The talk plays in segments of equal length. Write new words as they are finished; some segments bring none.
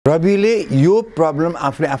रविले यो प्रब्लम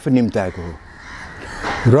आफूले आफै निम्ताएको हो।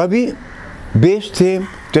 रवि बेस थिए,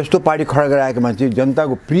 त्यस्तो पार्टी खडा गराएको मान्छे,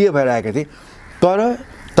 जनताको प्रिय भएर आएका थिए। तर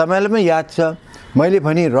तपाईँलाई पनि याद छ मैले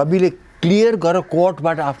भने रविले क्लियर गर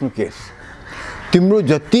कोर्टबाट आफ्नो केस। तिम्रो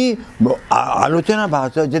जति आलोचना भएको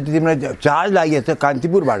छ, जति तिमीलाई चार्ज लागेको छ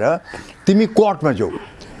कान्तिपुरबाट, तिमी कोर्टमा जाऊ।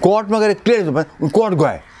 कोर्टमा गएर क्लियर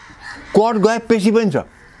कोर्ट गए पेशी पनि छ।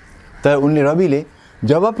 तर उनले रविले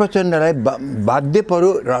जब प्रचण्डलाई बाध्य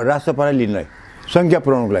पर्यो राष्ट्रपति लिनलाई, संख्या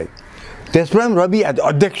पुर्याउनुको लागि, त्यसमा रवि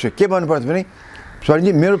अध्यक्ष के भन्नुपर्छ भने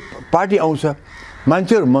सरजी मेरो पार्टी आउँछ,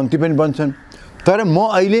 मान्छेहरू मन्त्री पनि बन्छन्, तर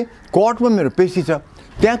म अहिले कोर्टमा मेरो पेशी छ,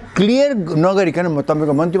 त्यहाँ क्लियर नगरिकन म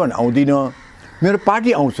तपाईँको मन्त्री बन्न आउँदिनँ, मेरो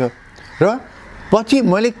पार्टी आउँछ र पछि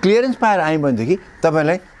मैले क्लियरेन्स पाएर आएँ भनेदेखि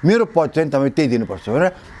तपाईँलाई मेरो पद चाहिँ तपाईँ त्यही दिनुपर्छ भनेर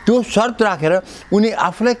त्यो शर्त राखेर उनी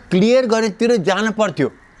आफूलाई क्लियर गरेतिर जान पर्थ्यो।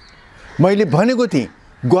 मैले भनेको थिएँ,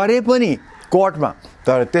 गरे पनि कोर्टमा।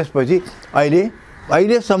 तर त्यसपछि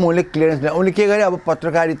अहिलेसम्म उसले क्लियरेन्स उनले के गरे, अब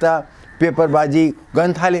पत्रकारिता पेपरबाजी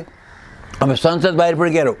गर्न थाले। अब संसद बाहिरबाट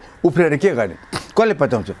गएर उफ्रेर के गर्ने, कसले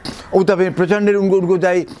पत्याउँछ? उता पनि प्रचण्डले उनको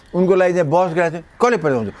लागि चाहिँ बहस गराएको थियो, कसले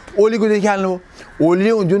पत्याउँछ? ओलीको देखिहाल्नु हो।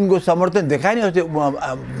 ओलीले जुनको समर्थन देखायो नि अस्ति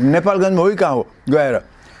नेपालगञ्जमा हो कहाँ हो गएर,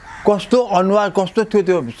 कस्तो अनुहार कस्तो थियो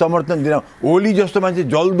त्यो समर्थन दिन। ओली जस्तो मान्छे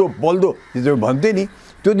जल्दो बल्दो जो भन्थे नि,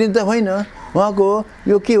 त्यो दिन त होइन। उहाँको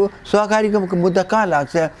यो के हो, सहकारीको मुद्दा कहाँ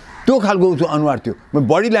लाग्छ, त्यो खालको अनुहार थियो।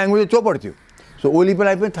 बडी ल्याङ्ग्वेज चोपड थियो। सो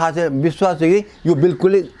ओलीलाई पनि थाहा छ, विश्वास छ कि यो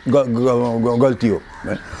बिल्कुलै गल्ती हो।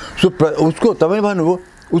 सो उसको तपाईँ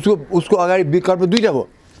भन्नुभयो उसको अगाडि विकल्प दुईवटा भयो।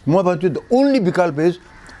 म भन्छु द ओन्ली विकल्प इज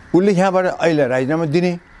उसले यहाँबाट अहिले राजीनामा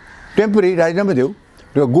दिने, टेम्पोरेरी राजीनामा देऊ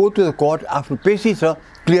र गो टु द कोर्ट, आफ्नो पेशी छ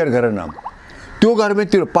क्लियर गरेर नाम, त्यो गरेर पनि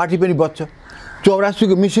त्यो पार्टी पनि बच्छ,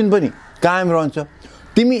 84को मिसन पनि कायम रहन्छ।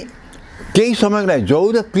 तिमी केही समयको लागि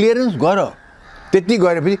जाऊ र क्लियरेन्स गर, त्यति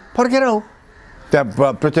गरेपछि फर्केर आऊ,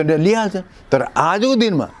 त्यहाँ प्रचण्ड लिइहाल्छ। तर आजको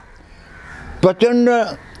दिनमा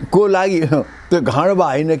प्रचण्डको लागि त्यो घाँडो भयो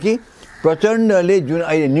होइन कि प्रचण्डले जुन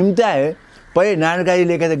अहिले निम्ताए, पहिले नारायण काजी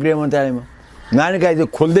लेखेका थिए गृह मन्त्रालयमा, नारायण काजी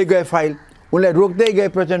खोल्दै गए फाइल, उनलाई रोक्दै गए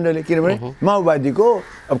प्रचण्डले, किनभने माओवादीको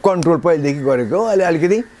अब कन्ट्रोल पहिलेदेखि गरेको, अहिले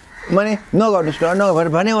अलिकति माने नगर्नुहोस् न नभएर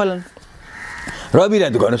भने होलान्।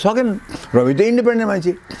 रविलाई त गर्न सकेन, रवि त इन्डिपेन्डेन्ट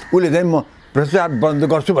मान्छे, उसले चाहिँ म भ्रष्टाचार बन्द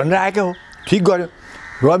गर्छु भनेर आएको हो, ठिक गर्यो।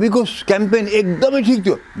 रविको क्याम्पेन एकदमै ठिक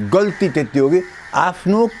थियो। गल्ती त्यति हो कि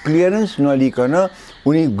आफ्नो क्लियरेन्स नलिकन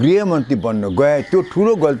उनी गृहमन्त्री बन्न गए, त्यो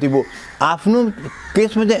ठुलो गल्ती भयो। आफ्नो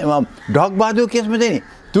केसमा चाहिँ ढकबहादुर केसमा चाहिँ नि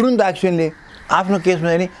तुरुन्त एक्सन लिए, आफ्नो केसमा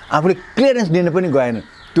चाहिँ नि आफूले क्लियरेन्स लिन पनि गएन,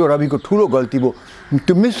 त्यो रविको ठुलो गल्ती भयो।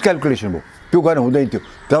 त्यो मिसक्यालकुलेसन भयो, त्यो गर्न हुँदैन थियो।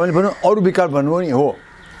 तपाईँले भन्नु अरू विकल्प भन्नुभयो नि, हो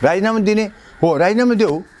राजीनामा दिने हो, राजीनामा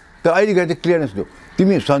देऊ, तर अहिले गएर चाहिँ क्लियरेन्स देऊ।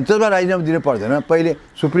 तिमी संसदमा राजीनामा दिनु पर्दैन, पहिले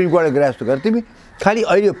सुप्रिम कोर्टले गरे जस्तो गर। तिमी खालि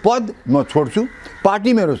अहिले पद म छोड्छु,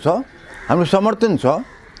 पार्टी मेरो छ, हाम्रो समर्थन छ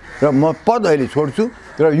र म पद अहिले छोड्छु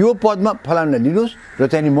र यो पदमा फलानलाई लिनुहोस् र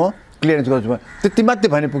चाहिँ नि म क्लियरेन्स गर्छु, त्यति मात्रै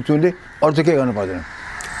भने पुग्छु। उनले अरू चाहिँ केही गर्नु पर्दैन।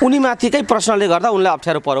 उनी माथिकै प्रश्नले गर्दा उनलाई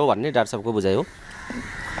अप्ठ्यारो पर्यो भन्ने डाक्टर साहबको बुझाइ हो।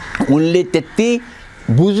 उनले त्यति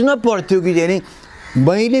बुझ्न पर्थ्यो कि चाहिँ नि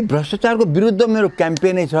मैले भ्रष्टाचारको विरुद्ध मेरो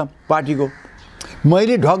क्याम्पेनै छ पार्टीको,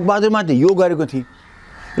 मैले ढकबहादुरमाथि यो गरेको थिएँ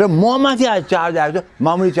र म माथि आज चार्ज आएको छ,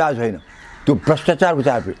 मामुली चार्ज होइन, त्यो भ्रष्टाचारको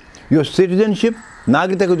चार्ज हो। यो सिटिजनसिप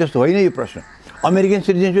नागरिकताको जस्तो होइन यो प्रश्न, अमेरिकन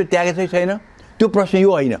सिटिजनसिप त्यागेको छ छैन त्यो प्रश्न यो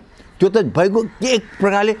होइन, त्यो त भएको एक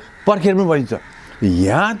प्रकारले पर्खेर पनि बसिन्छ।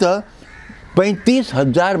 यहाँ त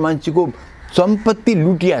 35,000 मान्छेको सम्पत्ति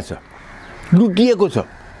लुटिएको छ,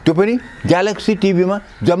 त्यो पनि ग्यालेक्सी टिभीमा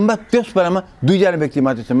जम्मा त्यस बेलामा 2जना व्यक्ति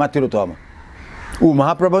मात्र छ माथिल्लो तहमा, ऊ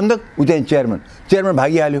महाप्रबन्धक, ऊ चाहिँ चेयरम्यान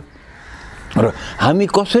भागिहाल्यो। र हामी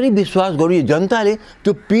कसरी विश्वास गरौँ, यो जनताले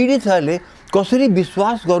त्यो पीडितहरूले कसरी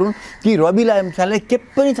विश्वास गरून् कि रविलाई के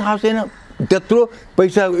पनि थाहा छैन, त्यत्रो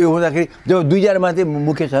पैसा उयो हुँदाखेरि जब 2जना मात्रै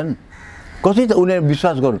मुख्य छन्, कसरी त उनीहरू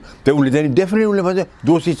विश्वास गरून्? त्यो उसले चाहिँ डेफिनेटली उसले भन्छ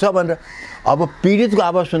दोषी छ भनेर। अब पीडितको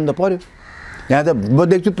आवाज सुन्न पऱ्यो। यहाँ त म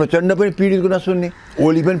देख्छु प्रचण्ड पनि पीडितको नसुन्ने,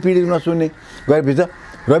 ओली पनि पीडितको नसुन्ने गएपछि त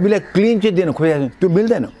रविलाई क्लिन चिट दिन खोजेको छ, त्यो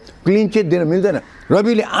मिल्दैन, क्लिन चिट दिन मिल्दैन।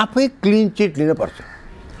 रविले आफै क्लिन चिट लिनुपर्छ,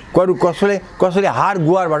 कसैले हार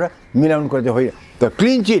गुहारबाट मिलाउनु खोज्छ होइन, त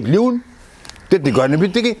क्लिन चिट लिउन्, त्यति गर्ने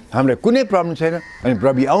बित्तिकै हामीलाई कुनै प्रब्लम छैन। अनि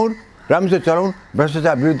रवि आउन्, राम्रोसँग चलाउन्,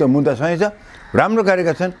 भ्रष्टाचार विरुद्ध मुद्दा सही छ, राम्रो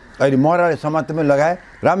गरेका छन्, अहिले महराले समाजमा लगाए,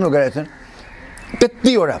 राम्रो गरेका छन्,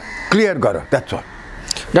 त्यतिवटा क्लियर गर, द्याट्स अल।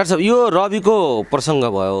 डाक्टर साहब, यो रविको प्रसङ्ग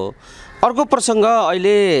भयो। अर्को प्रसङ्ग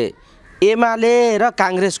अहिले एमाले र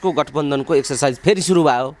काङ्ग्रेसको गठबन्धनको एक्सर्साइज फेरि सुरु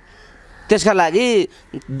भयो। त्यसका लागि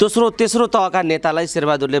दोस्रो तेस्रो तहका नेतालाई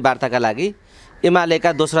शेरबहादुरले वार्ताका लागि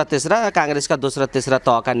एमालेका दोस्रा तेस्रा काङ्ग्रेसका दोस्रा तेस्रा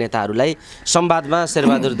तहका नेताहरूलाई संवादमा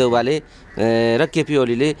शेरबहादुर देउवाले र केपी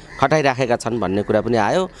ओलीले खटाइराखेका छन् भन्ने कुरा पनि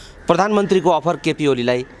आयो। प्रधानमन्त्रीको अफर केपी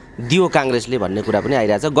ओलीलाई दियो काङ्ग्रेसले भन्ने कुरा पनि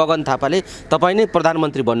आइरहेछ। गगन थापाले तपाईँ नै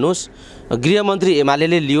प्रधानमन्त्री बन्नुहोस्, गृहमन्त्री एमाले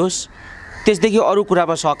लियोस्, त्यसदेखि अरू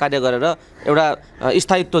कुरामा सहकार्य गरेर एउटा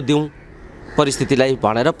स्थायित्व दिउँ परिस्थितिलाई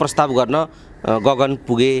भनेर प्रस्ताव गर्न गगन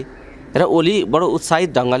पुगे र ओली बडो उत्साहित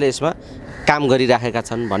ढङ्गले यसमा काम गरिराखेका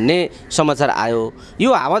छन् भन्ने समाचार आयो। यो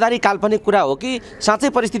हावादारी काल्पनिक कुरा हो कि साँच्चै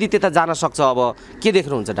परिस्थिति त्यता जान सक्छ? अब के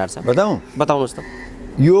देख्नुहुन्छ डाक्टर साहब? बताउनुहोस् त।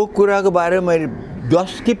 यो कुराको बारेमा मैले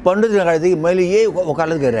 10 कि 15 दिन अगाडिदेखि मैले यही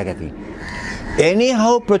वकालत गरिरहेका थिएँ। एनी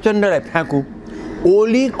हाउ प्रचण्डलाई फ्याँकौँ,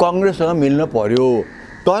 ओली कङ्ग्रेससँग मिल्न पर्यो,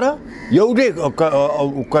 तर एउटै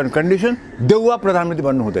कन्डिसन देउवा प्रधानमन्त्री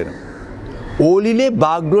बन्नु हुँदैन। ओलीले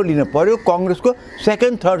बागडोर लिन पर्यो, कङ्ग्रेसको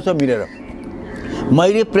सेकेन्ड थर्डसँग मिलेर।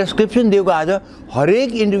 मैले प्रेसक्रिप्सन दिएको आज हरेक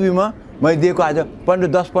इन्टरभ्यूमा मैले दिएको आज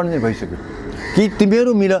 10-15 दिन भइसक्यो कि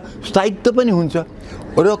तिमीहरू मिल, स्थायित्व पनि हुन्छ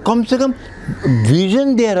र कमसेकम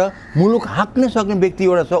भिजन दिएर मुलुक हाँक्न सक्ने व्यक्ति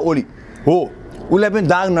एउटा छ ओली हो। उसलाई पनि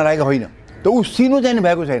दाग नलागेको होइन, त ऊ सिनो चाहिँ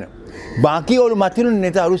भएको छैन। बाँकी अरू माथिल्लो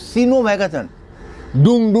नेताहरू सिनो भएका छन्,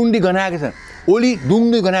 डुङडुङ्डी गनाएका छन्। ओली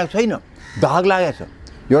डुङडुङ्डी गनाएको छैन, दाग लागेको छ।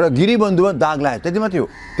 एउटा गिरीबन्धुमा दाग लाग्यो, त्यति मात्रै हो।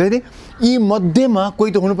 त्यसरी यी मध्येमा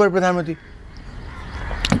कोही त हुनु पर्यो प्रधानमन्त्री।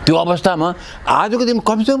 त्यो अवस्थामा आजको दिन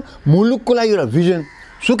कमसेकम मुलुकको लागि एउटा भिजन,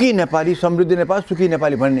 सुखी नेपाली समृद्ध नेपाल सुखी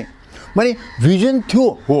नेपाली भन्ने भने भिजन थियो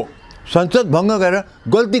हो। संसद भङ्ग गरेर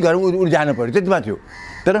गल्ती गरेर उ जानु पर्यो, त्यतिमा थियो।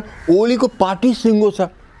 तर ओलीको पार्टी सिङ्गो छ,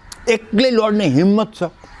 एक्लै लड्ने हिम्मत छ,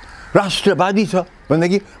 राष्ट्रवादी छ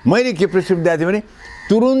भनेदेखि मैले के प्रेसक्रिप्सन दिएको थिएँ भने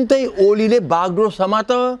तुरुन्तै ओलीले बागडोर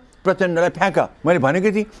समात, प्रचण्डलाई फ्याँक मैले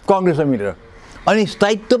भनेको थिएँ कङ्ग्रेसमा मिलेर। अनि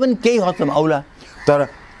स्थायित्व पनि केही हदसम्म आउला, तर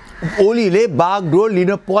ओलीले बागडोर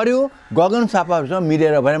लिन पर्यो गगन थापासँग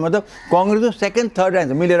मिलेर भने मतलब कङ्ग्रेसको सेकेन्ड थर्ड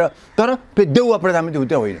राइन्छ मिलेर, तर फेरि देउवा प्रधानमन्त्री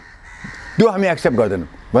हुँदै होइन। त्यो हामी एक्सेप्ट गर्दैनौँ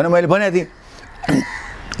भनेर मैले भनेको थिएँ।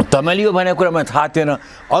 तपाईँले यो भनेको कुरा मलाई थाहा थिएन।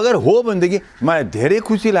 अगर हो भनेदेखि मलाई धेरै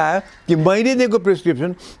खुसी लाग्यो कि मैले दिएको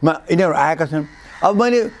प्रेसक्रिप्सनमा यिनीहरू आएका छन्। अब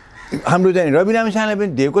मैले हाम्रो चाहिँ रवि लामिछानेलाई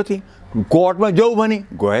पनि दिएको थिएँ, कोर्टमा जाऊ भने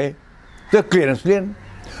गएँ, त्यो क्लियरेन्स लिएन।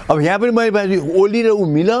 अब यहाँ पनि मैले भने ओली र ऊ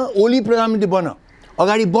मिल, ओली प्रधानमन्त्री बन,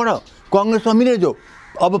 अगाडि बढ, कङ्ग्रेसमा मिलेर जाऊ।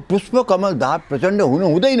 अब पुष्पकमल दाहाल प्रचण्ड हुनु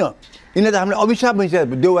हुँदैन, यिनीहरूले त हामीले अभिशाप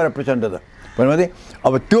भइसक्यो देउवा र प्रचण्ड त भन्नु।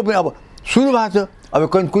 अब त्यो पनि अब सुरु भएको छ। अब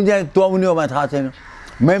कुन चाहिँ तुवाउने हो मलाई थाहा छैन।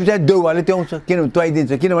 मैले चाहिँ देउवाले त्याउँछ, किनभने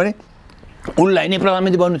तुवाइदिन्छ, किनभने उनलाई नै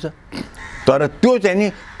प्रधानमन्त्री बन्नु छ। तर त्यो चाहिँ नि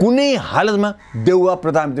कुनै हालतमा देउवा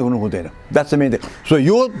प्रधानमन्त्री हुनु हुँदैन। That's main. सो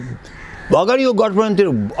यो अगाडि यो गठबन्धन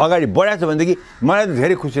अगाडि बढाएको छ भनेदेखि मलाई त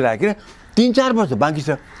धेरै खुसी लाग्यो, किन 3-4 वर्ष बाँकी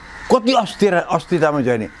छ। कति अस्थिरतामा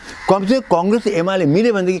जाने, कमसेकम कङ्ग्रेस एमाले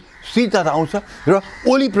मिल्यो भनेदेखि स्थिरता त आउँछ र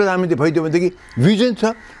ओली प्रधानमन्त्री भइदियो भनेदेखि भिजन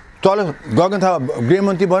छ। तल गगन थापा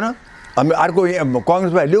गृहमन्त्री बन, अर्को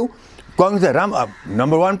कङ्ग्रेसलाई ल्याऊ, कङ्ग्रेस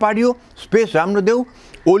नम्बर 1 पार्टी हो, स्पेस राम्रो देऊ,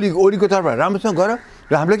 ओलीको तर्फबाट राम्रोसँग गर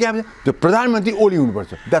र हामीले के भन्छ त्यो प्रधानमन्त्री ओली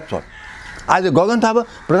हुनुपर्छ। That's all. आज गगन थापा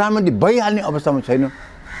प्रधानमन्त्री भइहाल्ने अवस्थामा छैन,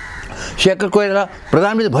 शेखर कोइराला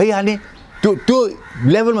प्रधानमन्त्री भइहाल्ने त्यो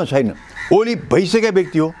लेभलमा छैन। ओली भइसकेका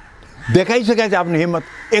व्यक्ति हो, देखाइसकेको छ आफ्नो हिम्मत,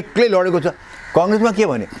 एक्लै लडेको छ। कङ्ग्रेसमा के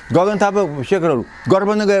भने गगन थापा शेखरहरू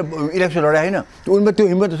गठबन्धन गरेर इलेक्सन लडे होइन, उनमा त्यो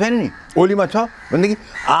हिम्मत छैन नि, ओलीमा छ भनेदेखि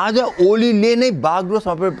आज ओलीले नै बागडोर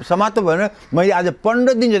समाप्त भनेर मैले आज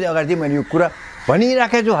 15 दिन जति अगाडि मैले यो कुरा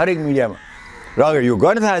भनिराखेको छु हरेक मिडियामा। र अगर यो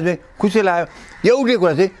गर्न थाले चाहिँ खुसी लाग्यो। एउटै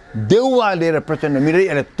कुरा चाहिँ देउवा लिएर प्रचण्ड मिलेर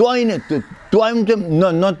यसलाई तुवाउनु चाहिँ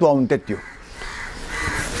नतुवाउनु, त्यति हो।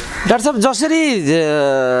 डाक्टर साहब, जसरी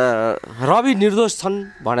रवि निर्दोष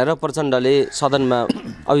छन् भनेर प्रचण्डले सदनमा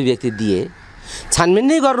अभिव्यक्ति दिए, छानबिन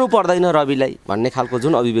नै गर्नु पर्दैन रविलाई भन्ने खालको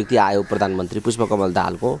जुन अभिव्यक्ति आयो प्रधानमन्त्री पुष्पकमल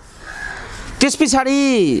दाहालको, त्यस पछाडि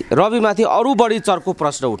रविमाथि अरू बढी चर्को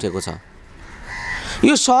प्रश्न उठेको छ।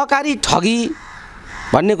 यो सहकारी ठगी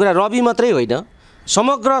भन्ने कुरा रवि मात्रै होइन,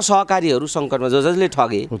 समग्र सहकारीहरू सङ्कटमा जसले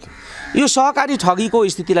ठगे, यो सहकारी ठगीको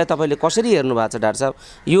स्थितिलाई तपाईँले कसरी हेर्नु भएको छ डाक्टर साहब?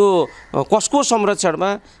 यो कसको संरक्षणमा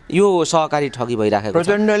यो सहकारी ठगी भइराखेको छ?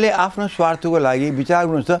 प्रचण्डले आफ्नो स्वार्थको लागि विचार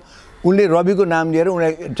गर्नुहुन्छ, उनले रविको नाम लिएर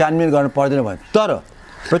उनलाई छानबिन गर्न पर्दैन भने। तर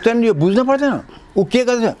प्रचण्ड यो बुझ्न पर्दैन, ऊ के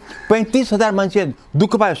गर्छ? 35,000 मान्छे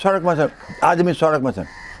दुःख पायो, सडकमा छन्, आज पनि सडकमा छन्,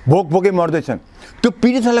 भोकै मर्दैछन्। त्यो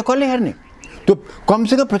पीडितहरूलाई कसले हेर्ने? त्यो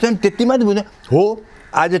कमसेकम प्रचण्ड त्यति मात्रै बुझ्ने हो।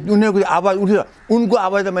 आज उनीहरूको आवाज उठ्छ, उनको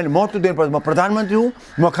आवाजलाई मैले महत्त्व दिनुपर्छ। म प्रधानमन्त्री हुँ,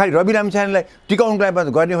 म खालि रवि लामिछानेलाई टिकाउनुको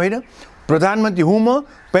लागि गर्ने होइन, प्रधानमन्त्री हुँ म।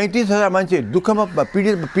 35,000 मान्छे दुःखमा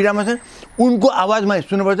पीडामा छन्, उनको आवाज मैले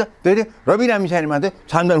सुन्नुपर्छ। त्यसैले रवि लामिछानेमाथि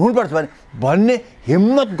छानबिन हुनुपर्छ भन्ने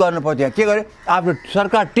हिम्मत गर्नुपर्छ। यहाँ के गरे? आफ्नो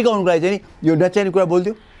सरकार टिकाउनुको लागि चाहिँ यो नचाहिने कुरा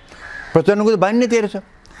बोल्थ्यो। प्रचण्डको त बानी नै त्यही रहेछ।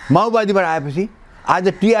 माओवादीबाट आएपछि आज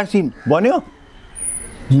टिआरसी बन्यो,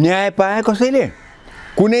 न्याय पाए कसैले?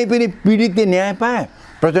 कुनै पनि पीडितले न्याय पाए?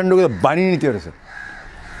 प्रचण्डको त बानी नै त्यो रहेछ।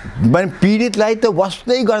 भने पीडितलाई त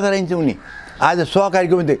वास्तै गर्दा रहन्छ उनी। आज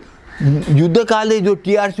सहकारीको पनि युद्धकालले जो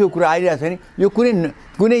टिआरसीको कुरा आइरहेको छ नि, यो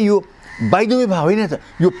कुनै यो बाइदुवे भाव होइन त,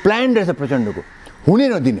 यो प्लान रहेछ प्रचण्डको। हुनै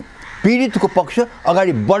नदिने, पीडितको पक्ष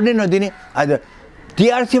अगाडि बढ्नै नदिने। आज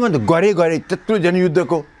टिआरसीमा त गरे त्यत्रो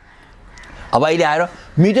जनयुद्धको। अब अहिले आएर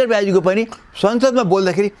मिटर ब्याजीको पनि संसदमा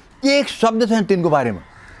बोल्दाखेरि एक शब्द छैन तिनको बारेमा।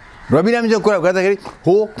 रवि लामीसँग कुरा गर्दाखेरि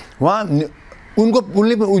हो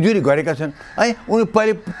उनले पनि उजुरी गरेका छन् है, उनी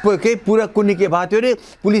पहिले केही पूरक कुनै के भएको थियो अरे,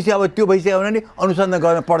 पुलिसले अब त्यो भइसक्यो भने अनुसन्धान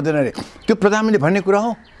गर्न पर्दैन अरे। त्यो प्रधानमन्त्री भन्ने कुरा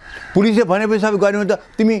हो? पुलिसले भनेपछि सबै गर्ने भने त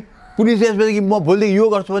तिमी पुलिसले यसपछि म भोलिदेखि यो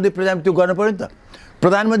गर्छु भने प्रधानमन्त्री त्यो गर्नु पऱ्यो नि त।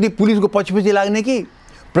 प्रधानमन्त्री पुलिसको पछि लाग्ने कि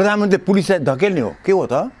प्रधानमन्त्री पुलिसलाई धकेल्ने हो? के हो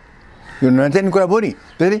त? यो नचाहिने कुरा भयो नि।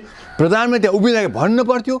 त्यसैले प्रधानमन्त्री उभिँदाखेरि भन्नु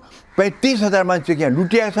पर्थ्यो 35,000 मान्छे यहाँ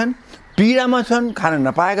लुटिएका छन्, पीडामा छन्, खाना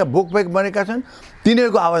नपाएका भोकभेक बनेका छन्,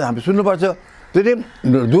 तिनीहरूको आवाज हामीले सुन्नुपर्छ। त्यसले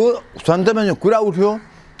जो संसदमा जो कुरा उठ्यो,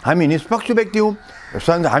 हामी निष्पक्ष व्यक्ति हौँ,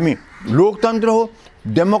 हामी लोकतन्त्र हो,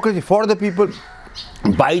 democracy for the people,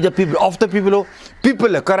 by the people, of the people हो,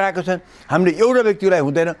 पिपलले कराएका छन्। हामीले एउटा व्यक्तिलाई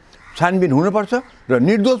हुँदैन, छानबिन हुनुपर्छ र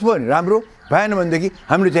निर्दोष भयो भने राम्रो, भएन भनेदेखि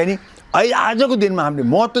हामीले चाहिँ नि आजको दिनमा हामीले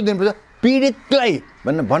महत्त्व दिनुपर्छ पीडितलाई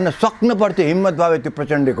भन्न सक्न पर्थ्यो। हिम्मत भयो त्यो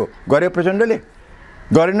प्रचण्डको गरे, प्रचण्डले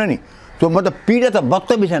गरेन नि। त्यो मतलब पीडा त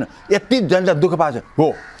वक्तव्य छैन, यति जनता दुःख पाएको छ। हो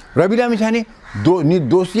रवि लामी छाने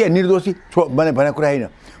दोषी या निर्दोषी भनेको कुरा होइन।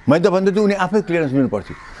 मैले त भन्दैछु उनी आफै क्लियरेन्स लिनुपर्छ।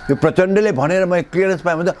 त्यो प्रचण्डले भनेर मैले क्लियरेन्स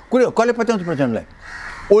पाएँ भने त कसले पत्याउँछ प्रचण्डलाई?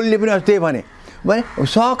 ओलीले पनि त्यही भने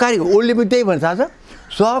सहकारीको, ओलीले पनि त्यही भन्छ। थाहा छ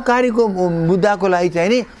सहकारीको मुद्दाको लागि चाहिँ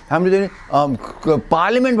नि हाम्रो चाहिँ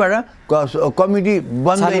पार्लियामेन्टबाट कमिटी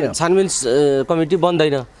बन्दैन, छानबिन कमिटी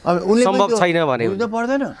बन्दैन, सम्भव छैन भने बुझ्नु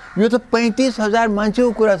पर्दैन। यो त 35,000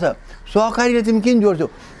 मान्छेको कुरा छ। सहकारीले तिमी किन जोड्छौ?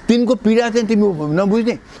 तिनको पीडा चाहिँ तिमी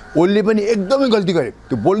नबुझ्ने। ओलीले पनि एकदमै गल्ती गरे,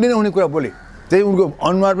 त्यो बोल्दै नहुने कुरा बोले। त्यही उनको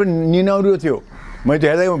अनुहार पनि निनाउरो थियो, मैले त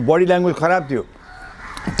हेर्दा बडी ल्याङ्ग्वेज खराब थियो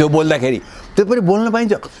त्यो बोल्दाखेरि। त्यो पनि बोल्न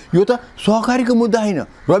पाइन्छ। यो त सहकारीको मुद्दा होइन,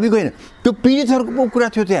 रविको होइन, त्यो पीडितहरूको कुरा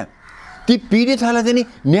थियो त्यहाँ। ती पीडितहरूलाई चाहिँ नि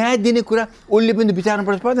न्याय दिने कुरा ओलीले पनि विचार्नु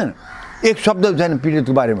पर्दैन। एक शब्द छैन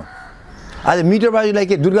पीडितको बारेमा। आज मिटर बाजुलाई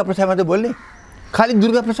के दुर्गा प्रसाद मात्रै बोल्ने? खालि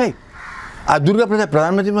दुर्गा प्रसाद। दुर्गा प्रसाद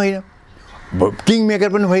प्रधानमन्त्री पनि होइन, किङ मेकर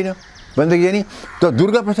पनि होइन भनेदेखि नि त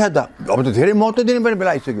दुर्गा प्रसाद त अब त धेरै महत्त्व दिने पनि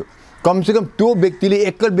बेला आइसक्यो। कमसेकम त्यो व्यक्तिले,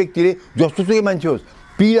 एकल व्यक्तिले जस्तोसुकै मान्छे होस्,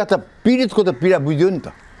 पीडा त पीडितको त पीडा बुझ्यो नि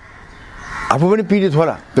त, आफू पनि पीडित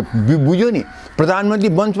होला त बुझ्यो नि। प्रधानमन्त्री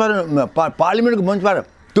मञ्चबाट, पार्लियामेन्टको मञ्चबाट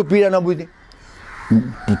त्यो पीडा नबुझ्ने,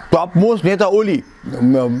 टप मोस्ट नेता ओली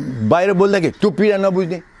बाहिर बोल्दाखेरि त्यो पीडा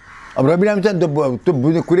नबुझ्ने। अब रवि लामी चाहिँ त्यो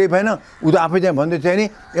बुझ्ने कुरै भएन। ऊ त आफै चाहिँ भन्दै चाहिँ नि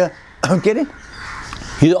के अरे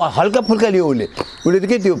हिजो हल्का फुल्का लियो उसले त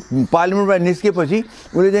के त्यो पार्लियामेन्टबाट निस्केपछि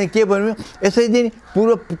उसले चाहिँ के भन्यो, यसरी चाहिँ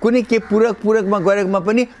कुनै के पूरकमा गरेकोमा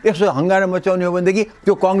पनि यसो हङ्गामा मचाउने हो भनेदेखि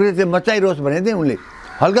त्यो कङ्ग्रेसले मचाइरहोस् भने चाहिँ उनले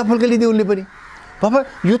हल्का फुल्का लिदियो। उनले पनि बाबा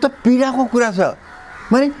यो त पीडाको कुरा छ।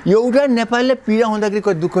 मैले एउटा नेपालले पीडा हुँदाखेरि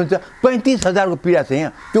कति दुःख हुन्छ। 35,000को पीडा छ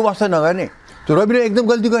यहाँ, त्यो वास्ता नगर्ने। त्यो रविले एकदम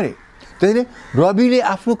गल्ती गरे। त्यसैले रविले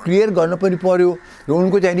आफू क्लियर गर्न पनि पर्यो र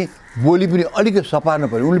उनको चाहिँ नि बोली पनि अलिकति सपार्नु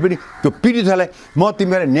पऱ्यो। उनले पनि त्यो पीडितलाई म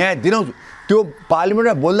तिमीलाई न्याय दिलाउँछु, त्यो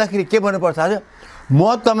पार्लियामेन्टमा बोल्दाखेरि के भन्नुपर्छ? आज म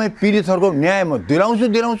तपाईँ पीडितहरूको न्याय म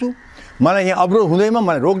दिलाउँछु, मलाई यहाँ अवरोध हुँदैन,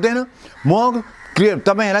 मलाई रोक्दैन, म क्लियर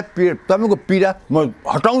तपाईँलाई तपाईँको पीडा म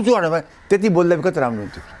हटाउँछु भनेर त्यति बोल्दा कति राम्रो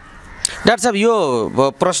हुन्थ्यो। डाक्टर साहब, यो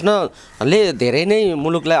प्रश्नले धेरै नै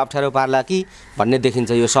मुलुकलाई अप्ठ्यारो पार्ला कि भन्ने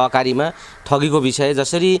देखिन्छ। यो सहकारीमा ठगीको विषय,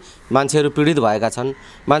 जसरी मान्छेहरू पीडित भएका छन्,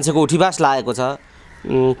 मान्छेको उठिवास लागेको छ,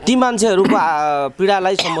 ती मान्छेहरूको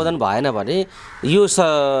पीडालाई सम्बोधन भएन भने यो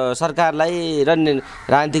सरकारलाई र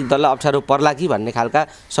राजनीतिक दललाई अप्ठ्यारो पर्ला कि भन्ने खालका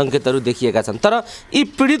सङ्केतहरू देखिएका छन्। तर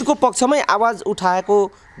यी पीडितको पक्षमै आवाज उठाएको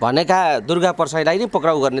भनेका दुर्गा परसाईलाई नै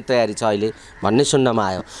पक्राउ गर्ने तयारी छ अहिले भन्ने सुन्नमा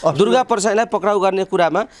आयो। दुर्गा परसाईलाई पक्राउ गर्ने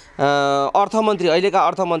कुरामा अर्थमन्त्री, अहिलेका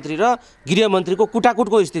अर्थमन्त्री र गृहमन्त्रीको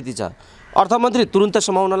कुटाकुटको स्थिति छ। अर्थमन्त्री तुरुन्त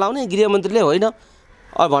समाउन लाउने, गृहमन्त्रीले होइन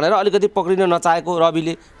भनेर अलिकति पक्रिन नचाहेको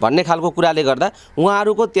रविले भन्ने खालको कुराले गर्दा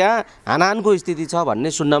उहाँहरूको त्यहाँ हानाहानको स्थिति छ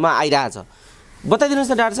भन्ने सुन्नमा आइरहेछ।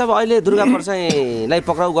 बताइदिनुहोस् न डाक्टर साहब, अहिले दुर्गा परसाईलाई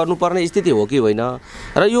पक्राउ गर्नुपर्ने स्थिति हो कि होइन?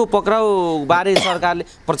 र यो पक्राउ बारे सरकारले,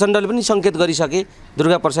 प्रचण्डले पनि सङ्केत गरिसके,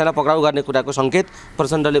 दुर्गा परसाईलाई पक्राउ गर्ने कुराको सङ्केत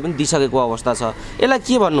प्रचण्डले पनि दिइसकेको अवस्था छ। यसलाई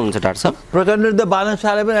के भन्नुहुन्छ डाक्टर साहब? प्रचण्डले त 52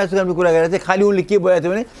 सालले पनि राजकारणको कुरा गरेको थियो। खालि उनले के बोलेको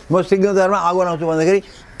थियो भने म सिग्नेचरमा आगो लाउँछु भन्दाखेरि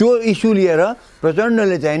त्यो इस्यु लिएर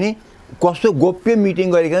प्रचण्डले चाहिँ नि कस्तो गोप्य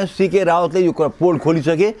मिटिङ गरिकन सीके रावतले यो पोल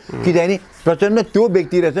खोलिसके कि चाहिँ प्रचण्ड त्यो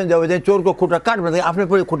व्यक्ति रहेछ जब चाहिँ चोरको खुट्टा काट भन्दा आफ्नै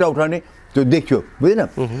पनि खुट्टा उठाउने त्यो देखियो बुझेन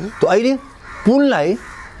त अहिले पुललाई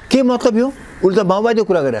के मतलब हो उल्टा माओवादीको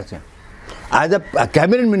कुरा गरिरहेको छ आज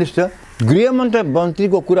क्याबिनेट मिनिस्टर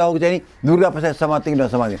गृहमन्त्रीको कुरा हो चाहिँ दुर्गा प्रसाद समात्ने कि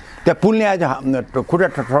नसमात्ने त्यहाँ पुलले आज खुट्टा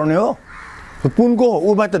ठटाउने हो पुलको हो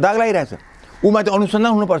ऊमा त दाग लागिरहेछ ऊमा त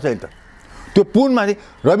अनुसन्धान हुनुपर्छ अहिले त त्यो पुलमाथि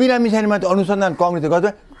रवि लामिछानेमाथि अनुसन्धान कङ्ग्रेसले गर्छ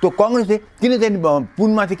त्यो कङ्ग्रेसले किन चाहिँ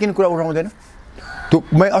पुलमाथि किन कुरा उठाउँदैन त्यो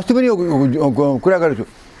म अस्ति पनि कुरा गरेको छु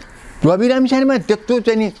रवि लामिछानेमा त्यत्रो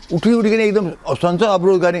चाहिँ नि उठिकन एकदम संसद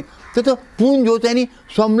अवरोध गर्ने त्यो त पुन जो चाहिँ नि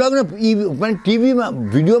संलग्न माने टिभीमा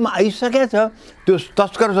भिडियोमा आइसकेको छ त्यो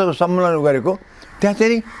तस्करसँग सम्मेलन गरेको त्यहाँ चाहिँ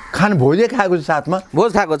नि खान भोजै खाएको छ साथमा भोज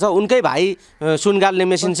खाएको छ उनकै भाइ सुनगाल्ने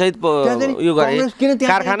मेसिनसहित यो गरे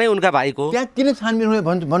कारखानै उनका भाइको त्यहाँ किन छानबिन हुने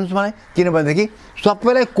भन्नुहोस् मलाई किनभनेदेखि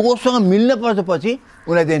सबैलाई कोसँग मिल्न पर्छ पछि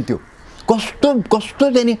उनीलाई चाहिँ त्यो कस्तो कस्तो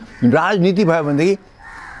चाहिँ नि राजनीति भयो भनेदेखि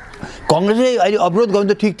कङ्ग्रेसले अहिले अवरोध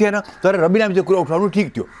गर्नु त ठिक थिएन तर रवि लामिछानेको कुरा उठाउनु ठिक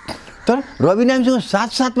थियो तर रवि लामिछानेको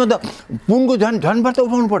साथसाथमा त पुनको झनबाट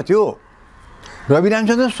उठाउनु पर्थ्यो रवि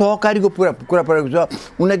लामिछाने त सहकारीको कुरा परेको छ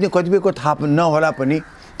उनलाई चाहिँ कतिपयको थाहा नहोला पनि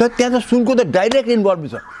तर त्यहाँ त सुनको त डाइरेक्ट इन्भल्भ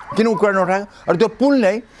छ किन ऊ कुरा नउठाएको अरू त्यो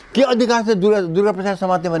पुललाई के अधिकार छ दुर्गा प्रसाद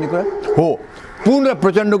समात्ने भन्ने कुरा हो पुल र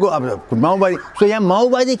प्रचण्डको अब माओवादी सो यहाँ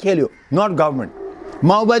माओवादी खेल्यो नट गभर्मेन्ट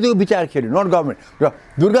माओवादीको विचार खेल्यो नट गभर्मेन्ट र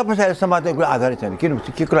दुर्गा प्रसाद समात्ने कुरा आधारित छैन किन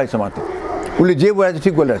के को लागि समात्ने उसले जे बोलेको छ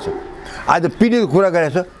ठिक बोलिरहेछ आज पिडीको कुरा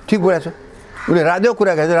गरेको छ ठिक बोलेको छ उसले राजाको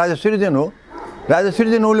कुरा गरेको छ राजा सृजन हो राजा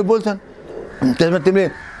सृजन उसले बोल्छन् त्यसमा तिमीले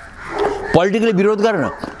पोलिटिकली विरोध गर न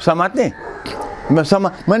समात्ने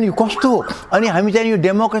माने यो कस्तो हो अनि हामी चाहिँ यो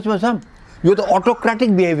डेमोक्रेसीमा छौँ यो त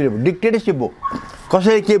अटोक्रेटिक बिहेभियर हो डिक्टेटरसिप हो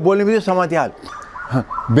कसैले के बोल्ने बित्तिकै समातिहाल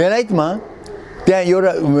बेलायतमा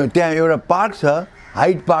त्यहाँ एउटा पार्क छ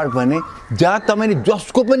हाइट पार्क भन्ने जहाँ तपाईँले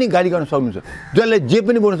जसको पनि गाली गर्न सक्नुहुन्छ जसले जे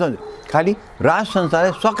पनि बोल्न सक्नुहुन्छ खालि राज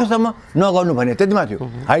संस्थाले सकेसम्म नगर्नु भने त्यतिमा थियो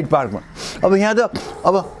हाइट पार्कमा अब यहाँ त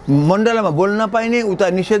अब मण्डलामा बोल्न नपाइने उता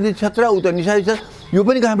निषेधित क्षेत्र उता निषेधित क्षेत्र यो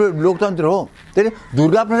पनि हाम्रो लोकतन्त्र हो त्यसले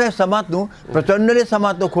दुर्गा प्रसाद समात्नु प्रचण्डले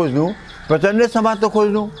समात्न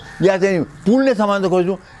खोज्नु या चाहिँ पुलले समात्न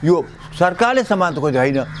खोज्नु यो सरकारले समात्न खोज्नु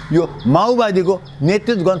होइन यो माओवादीको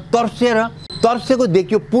नेतृत्व गर्न तर्सेको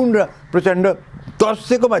देखियो पुन र प्रचण्ड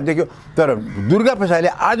तर्सेकोमा देखियो तर दुर्गा प्रसादले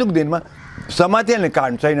आजको दिनमा समातिहाल्ने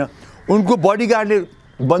कारण छैन उनको बडीगार्डले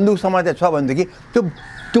बन्दुक समातेको छ भनेदेखि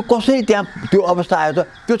त्यो कसरी त्यहाँ त्यो अवस्था आयो त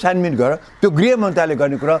त्यो छानबिन गर त्यो गृह मन्त्रालयले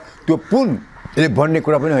गर्ने कुरा त्यो पुनले भन्ने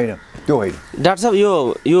कुरा पनि होइन त्यो होइन डाक्टर साहब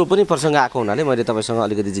यो पनि प्रसङ्ग आएको हुनाले मैले तपाईँसँग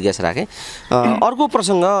अलिकति जिज्ञासा राखेँ अर्को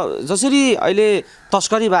प्रसङ्ग जसरी अहिले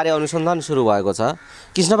तस्करीबारे अनुसन्धान सुरु भएको छ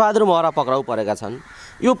कृष्णबहादुर महरा पक्राउ परेका छन्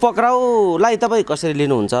यो पक्राउलाई तपाईँ कसरी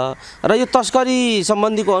लिनुहुन्छ र यो तस्करी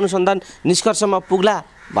सम्बन्धीको अनुसन्धान निष्कर्षमा पुग्ला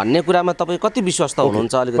भन्ने कुरामा तपाईँ कति विश्वस्त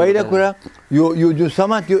हुनुहुन्छ अलिकति पहिला कुरा यो जो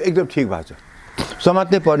समात्यो एकदम ठिक भएको छ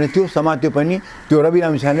समात्नै पर्ने त्यो समात्यो पनि त्यो रवि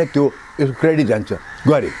लामिछानेले त्यो क्रेडिट जान्छ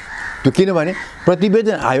गरे त्यो किनभने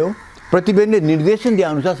प्रतिवेदन आयो प्रतिवेदनले निर्देशन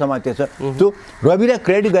दिएअनुसार समातेछ त्यो रविलाई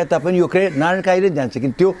क्रेडिट गरे तापनि यो क्रेडिट नारायण काईले जान्छ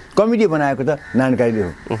किन त्यो कमिटी बनाएको त नारायण काईले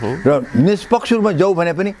हो र निष्पक्ष रूपमा जाऊ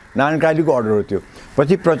भने पनि नारायण काईको अर्डर हो त्यो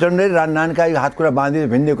पछि प्रचण्डले नारायण काईको हात कुरा बाँधेर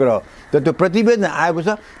भिन्ने कुरा हो तर त्यो प्रतिवेदन आएको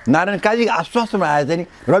छ नारायण काईको आश्वासनमा आए चाहिँ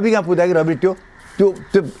रवि कहाँ पुग्दाखेरि रवि त्यो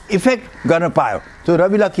इफेक्ट गर्न पायो त्यो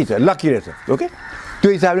रवि लकी रहेछ ओके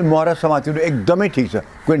त्यो हिसाबले महरा समातिनु एकदमै ठिक छ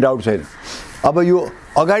कुनै डाउट छैन अब यो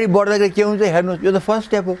अगाडि बढ्दाखेरि के हुन्छ हेर्नुहोस् यो त फर्स्ट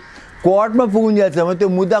स्टेप हो कोर्टमा पुगुन्जेलसम्म त्यो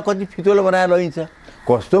मुद्दा कति फितोलो बनाएर लगिन्छ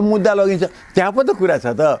कस्तो मुद्दा लगिन्छ त्यहाँ पो त कुरा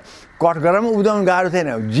छ त कठघरामा उदाउनु गाह्रो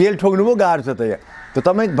छैन जेल ठोक्नु पो गाह्रो छ त यहाँ त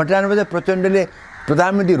तपाईँ भट्टानुभयो प्रचण्डले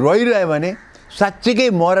प्रधानमन्त्री रहिरह्यो भने साँच्चीकै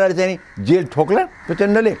महराले चाहिँ जेल ठोक्ला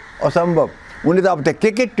प्रचण्डले असम्भव उनले त अब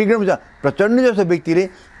त्यहाँ के टिग्रम छ प्रचण्ड जस्तो व्यक्तिले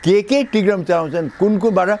के टिग्रम चलाउँछन्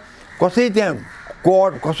कुनबाट कसै त्यहाँ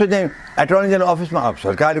कोर्ट कसै चाहिँ एटर्नी जेनरल अफिसमा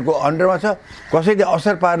सरकारको अन्डरमा छ कसै त्यहाँ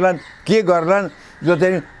असर पार्लान् के गर्लान् जो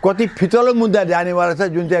चाहिँ कति फितलो मुद्दा जानेवाला छ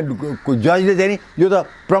जुन चाहिँ जजले चाहिँ यो त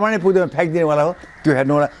प्रमाणै पुग्दैन फ्याँकिदिनेवाला हो त्यो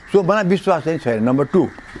हेर्नु होला सो मलाई विश्वास चाहिँ छैन नम्बर 2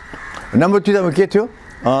 नम्बर 3 के थियो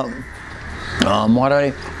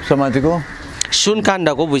महराले समातेको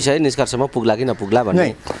सुनकाण्डको विषय निष्कर्षमा पुग्ला कि नपुग्ला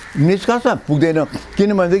भन्ने निष्कर्षमा पुग्दैन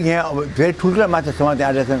किनभनेदेखि यहाँ अब धेरै ठुल्ठुला माछा समाते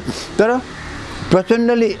आएका छन् तर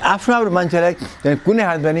प्रचण्डले आफ्नो मान्छेलाई कुनै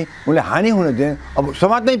हात पनि उनले हानि हुन दिएन अब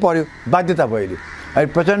समात्नै पर्यो बाध्यता भयो अहिले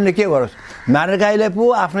अहिले प्रचण्डले के गरोस् नारायण काईलाई पो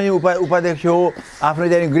आफ्नै उपाध्यक्ष हो आफ्नो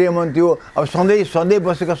चाहिँ गृहमन्त्री हो अब सधैँ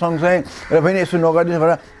बसेका सँगसँगै र पनि यसो नगरिदिनु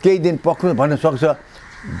भनेर केही दिन पक्नु भन्न सक्छ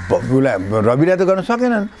उसलाई रविलाई त गर्न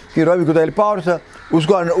सकेनन् कि रविको त अहिले पावर छ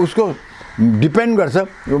उसको डिपेन्ड गर्छ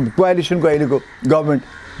कोएलिसनको अहिलेको गभर्मेन्ट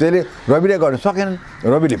त्यसले रविले गर्न सकेनन्,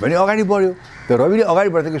 रविले पनि अगाडि बढ्यो। त रविले अगाडि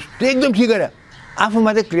बढ्दाखेरि एकदम ठिक गरे,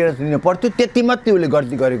 आफूमा चाहिँ क्लियरेन्स लिनु पर्थ्यो, त्यति मात्रै उसले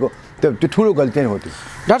गल्ती गरेको, त्यो ठुलो गल्ती नै हो त्यो।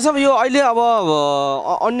 डाक्टर साहब, यो अहिले अब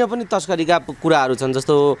अन्य पनि तस्करीका कुराहरू छन्,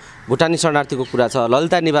 जस्तो भुटानी शरणार्थीको कुरा छ,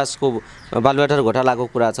 ललिता निवासको बालुवाटार घोटालाको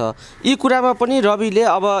कुरा छ। यी कुरामा पनि रविले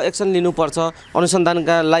अब एक्सन लिनुपर्छ,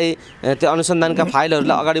 त्यो अनुसन्धानका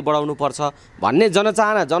फाइलहरूलाई अगाडि बढाउनुपर्छ भन्ने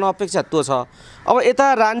जनचाहना, जनअपेक्षा त्यो छ। अब यता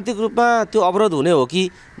राजनीतिक रूपमा त्यो अवरोध हुने हो कि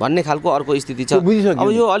भन्ने खालको अर्को स्थिति छ। अब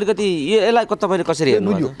यो अलिकति यसलाई तपाईँले कसरी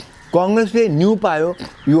हेर्नुहुन्छ? कांग्रेसले न्यू पायो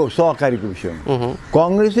यो सहकारीको विषयमा।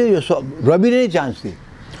 कांग्रेसले यो रविले नै चान्स दिए,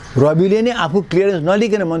 रविले नै आफू क्लियरेन्स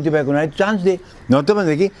नलिकन मन्त्री भएको हुनाले चान्स दिए। नत्र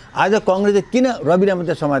भनेदेखि आज कांग्रेसले किन रविलाई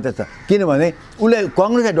मात्रै समातेको छ? किनभने उसले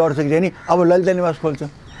कांग्रेसलाई डर छ कि चाहिँ नि अब ललिता निवास खोल्छ,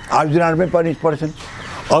 आर्जुनाहरू पनि पर्छन्,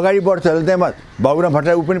 अगाडि बढ्छ ललिता निवास, बाबुराम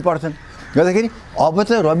भट्टराई ऊ पनि पर्छन्। गर्दाखेरि अब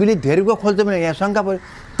त रविले धेरैको खोल्छ भने यहाँ शङ्का पऱ्यो।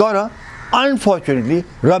 तर अनफर्चुनेटली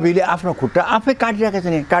रविले आफ्नो खुट्टा आफै काटिरहेका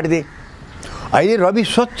छन्, काटिदिए। अहिले रवि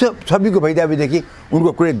स्वच्छ छविको भइदिएदेखि,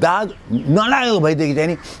 उनको कुनै दाग नलागेको भइदेखि चाहिँ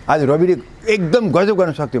नि आज रविले एकदम गजब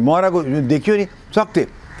गर्न सक्थ्यो, महराको जुन देखियो नि सक्थ्यो।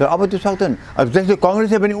 तर अब त्यो सक्दैन। अब जस्तै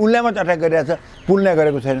कांग्रेसले पनि उनलाई मात्रै अट्याक गरिरहेछ, पुललाई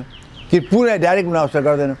गरेको छैन कि पुललाई डाइरेक्ट अवसर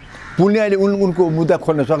गर्दैन, पुलले अहिले उनको मुद्दा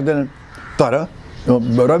खोल्न सक्दैनन्, तर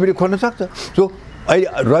रविले खोल्न सक्छ। सो अहिले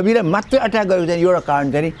रविलाई मात्रै अट्याक गरेको चाहिँ एउटा कारण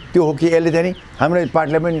चाहिँ नि त्यो हो कि यसले चाहिँ नि हाम्रो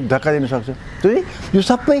पार्टीलाई पनि धक्का दिन सक्छ। यो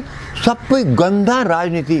सबै गन्दा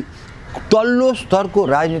राजनीति, तल्लो स्तरको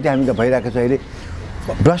राजनीति हामीका भइरहेको छ। अहिले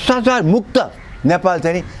भ्रष्टाचार मुक्त नेपाल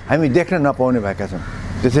चाहिँ नि हामी देख्न नपाउने भएका छौँ।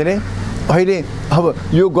 त्यसैले अहिले अब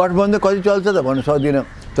यो गठबन्धन कति चल्छ त भन्नु सक्दिनँ,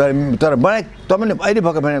 तर मलाई तपाईँले अहिले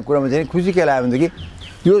भर्खर भनेको कुरामा चाहिँ खुसी के लाग्यो भनेदेखि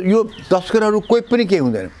यो तस्करहरू कोही पनि केही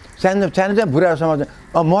हुँदैन। सानो सानो चाहिँ बुढा समाज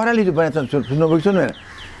अब महराले जो बनाएको छ सुन्नुभएन?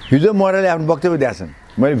 हिजो महराले आफ्नो वक्तव्य दिएका छन्,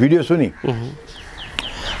 मैले भिडियो सुनि।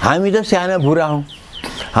 हामी त सानो बुढा हौँ,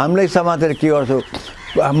 हामीलाई समातेर के गर्छौ,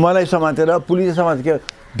 मलाई समातेर पुलिसले समातेर के,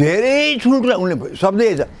 धेरै ठुल्ठुला उनले शब्दै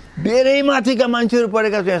छ, धेरै माथिका मान्छेहरू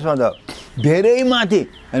परेका छ यसमा त, धेरै माथि।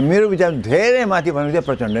 अनि मेरो विचार धेरै माथि भनेको चाहिँ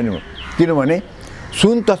प्रचण्ड नै हो। किनभने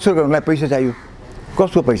सुन तस्कर गर्नलाई पैसा चाहियो,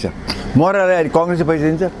 कसको पैसा? महरालाई अहिले कांग्रेसले पैसा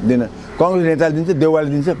दिन्छ दिन्न, कांग्रेस नेताले दिन्छ, देउवाले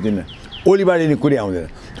दिन्छ दिन्न, ओलीबाडी दिने कुरै आउँदैन,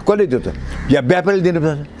 कसले त्यो त? या व्यापारीले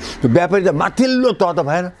दिनुपर्छ। त्यो व्यापारी त माथिल्लो तह त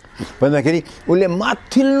भएन भन्दाखेरि उसले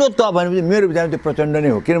माथिल्लो तह भनेपछि मेरो विचारमा त्यो प्रचण्ड नै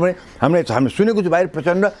हो। किनभने हामीले सुनेको छु बाहिर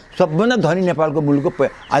प्रचण्ड सबभन्दा धनी नेपालको मुलुकको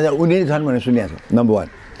आज उनी नै छन् भनेर सुनेको छ, नम्बर 1।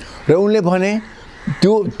 र उनले भने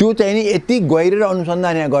त्यो चाहिँ नि यति गहिरो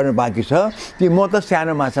अनुसन्धान यहाँ गर्न बाँकी छ कि म त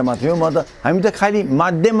सानो माछा मात्रै हो, म त हामी त खालि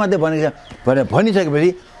माध्यम भनेर भनिसकेपछि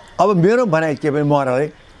अब मेरो भनाइ के भने महराले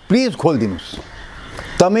प्लिज खोलिदिनुहोस्,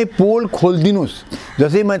 तपाईँ पोल खोलिदिनुहोस्।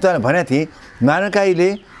 जसै मैले तपाईँलाई भनेको थिएँ नारायणकाईले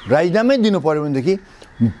राजीनामै दिनु पऱ्यो भनेदेखि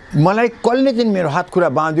मलाई कसले चाहिँ मेरो हातखुरा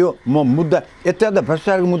बाँध्यो, म मुद्दा यता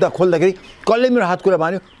भ्रष्टाचारको मुद्दा खोल्दाखेरि कसले मेरो हातखुरा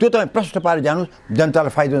बाँध्यो त्यो तपाईँ प्रश्न पारेर जानुहोस्,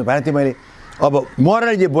 जनतालाई फाइदा हुन्छ भनेको थिएँ मैले। अब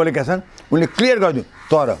महराले जे बोलेका छन् उनले क्लियर गरिदिनु।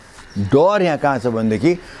 तर डर यहाँ कहाँ छ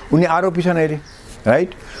भनेदेखि उनी आरोपी छन् अहिले, राइट?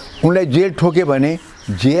 उनलाई जेल ठोक्यो भने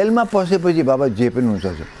जेलमा पसेपछि बाबा जे पनि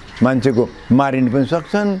हुनसक्छ, मान्छेको मारिन पनि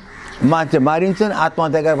सक्छन्, मान्छे मारिन्छन्,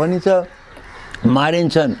 आत्महत्या गरेर भनिन्छ,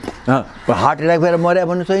 मारिन्छन्, हार्ट एट्याक भएर मर्या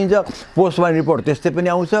भन्न सकिन्छ, पोस्टमार्टम रिपोर्ट त्यस्तै पनि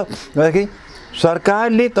आउँछ। गर्दाखेरि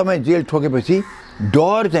सरकारले तपाईँ जेल ठोकेपछि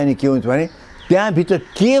डर चाहिँ नि के हुन्छ भने त्यहाँभित्र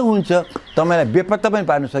के हुन्छ तपाईँलाई बेपत्ता पनि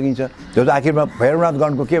पार्न सकिन्छ। जस्तो आखिरमा भैरवनाथ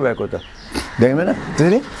गणको के भएको त देख्दैन?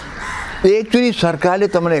 त्यसैले एकचोटि सरकारले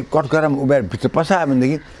तपाईँलाई कठघरामा उभ्याएर भित्र पसायो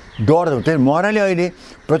भनेदेखि डर हुन्छ। महराले अहिले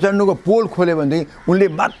प्रचण्डको पोल खोल्यो भनेदेखि उनले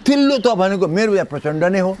माथिल्लो त भनेको मेरो यहाँ प्रचण्ड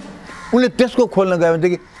नै हो, उनले त्यसको खोल्न गयो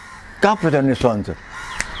भनेदेखि कहाँ प्रचण्डले सहन्छ,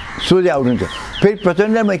 सोझै आउनुहुन्छ। फेरि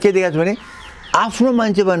प्रचण्डलाई मैले के देखाएको छु भने आफ्नो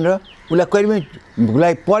मान्छे भनेर उसलाई कहिले पनि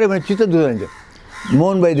उसलाई पऱ्यो भने चित्त दुखाइन्छ।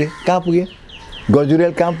 मोहन वैद्य कहाँ पुगे,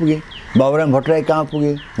 गजुरेल कहाँ पुगे, बाबुराम भट्टराई कहाँ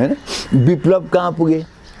पुगे, होइन? विप्लव कहाँ पुगे,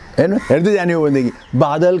 होइन? हेर्दै जाने हो भनेदेखि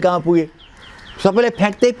बादल कहाँ पुगे, सबैलाई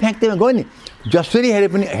फ्याँक्दैमा गयो नि। जसरी हेरे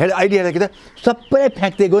पनि आइडिया हेरेको त सबैलाई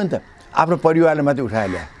फ्याँक्दै गयो नि त, आफ्नो परिवारले मात्रै उठाएर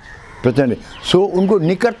ल्यायो प्रचण्डले। सो उनको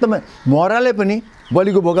निकटतम महराले पनि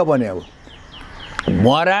बलिको बोका बने। अब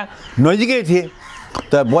महरा नजिकै थिए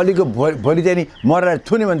त बलिको भोलि चाहिँ नि महरालाई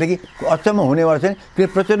छुने भनेदेखि अचम्म हुनेवाला छैन, किन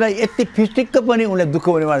प्रचण्डलाई यति फिस्टिक्क पनि उनलाई दुःख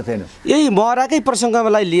हुनेवाला छैन। यही महराकै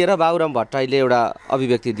प्रसङ्गलाई लिएर बाबुराम भट्टराईले एउटा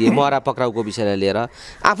अभिव्यक्ति दिए महरा पक्राउको विषयलाई लिएर,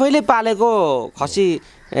 आफैले पालेको खसी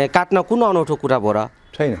काट्न कुन अनौठो कुरा भो र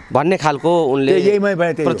छैन भन्ने खालको उनले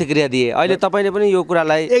प्रतिक्रिया दिए। अहिले तपाईँले पनि यो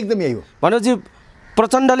कुरालाई एकदम यही हो भनेपछि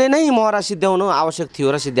प्रचण्डले नै महरा सिद्ध्याउनु आवश्यक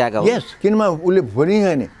थियो र सिद्ध्याएका हो। यस, किनमा उसले भोलि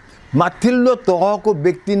होइन माथिल्लो तहको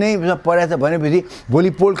व्यक्ति नै परेछ भनेपछि भोलि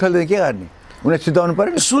पोल खेल्दै के गर्ने? उनलाई सिद्धाउनु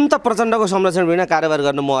पर्यो। सुन त प्रचण्डको संरक्षण बिना कारोबार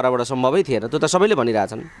गर्न महराबाट सम्भवै थिएन, त्यो त सबैले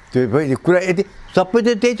भनिरहेछन्। त्यो कुरा यति सबै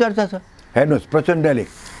त्यही चर्चा छ। हेर्नुहोस्,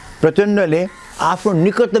 प्रचण्डले आफ्नो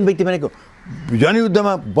निकटतम व्यक्ति भनेको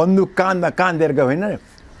जनयुद्धमा बन्दुक कान दिएर गयो होइन,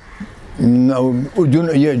 जुन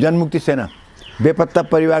यो जनमुक्ति सेना बेपत्ता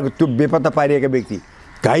परिवारको त्यो बेपत्ता पारिएका व्यक्ति,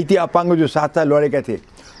 घाइते अपाङ्ग जो साथ लडेका थिए,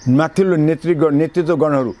 माथिल्लो नेतृत्व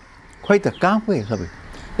गर्नहरू खोइ त कहाँ पुगे सबै।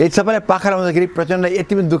 यति सबैलाई पाखा आउँदाखेरि प्रचण्डलाई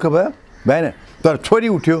यति पनि दुःख भयो भएन। तर छोरी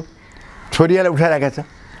उठ्यो, छोरीलाई उठाइरहेको छ,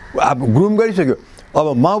 अब ग्रुम गरिसक्यो। अब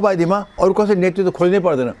माओवादीमा अरू कसै नेतृत्व खोज्नै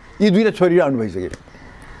पर्दैन, यी दुईवटा छोरी आउनु भइसक्यो।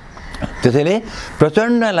 त्यसैले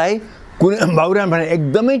प्रचण्डलाई कुनै बाबुराम भने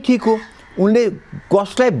एकदमै ठिक हो। उनले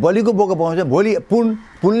कसलाई बलिको बोका पाउँछ, भोलि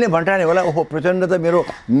पुनले भन्टाने होला, ओहो प्रचण्ड त मेरो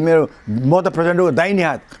म त प्रचण्डको दाहिने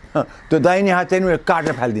हात, त्यो दाहिने हात चाहिँ उनीहरू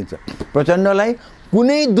काटेर फालिदिन्छ। प्रचण्डलाई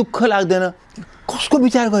कुनै दुःख लाग्दैन। कसको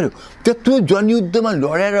विचार गर्यो त्यो जनयुद्धमा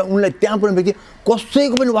लडेर उनलाई त्यहाँ पुर्याउने व्यक्ति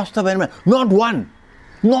कसैको पनि वास्ता भएन। नट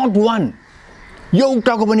वान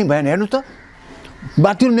एउटाको पनि भएन। हेर्नुहोस् त,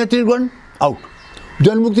 माथिल्लो नेतृत्वगण आउट,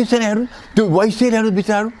 जनमुक्ति सेनाहरू त्यो वैश्यहरू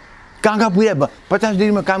विचारहरू कहाँ पुगिरहेको 50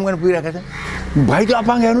 डिग्रीमा काम गर्न पुगिरहेका छन्। भाइ त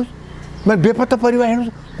अपाङ्ग हेर्नुहोस्, मैले बेपत्ता परिवार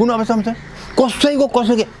हेर्नुहोस् कुन अवस्थामा छ। कसैको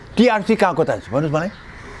टिआरसी कहाँ कता छ भन्नुहोस् मलाई।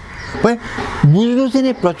 बुझ्नु चाहिँ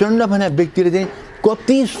नि प्रचण्ड भने व्यक्तिले चाहिँ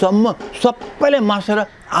कतिसम्म सबैलाई मासेर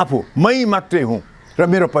आफू मै मात्रै हुँ र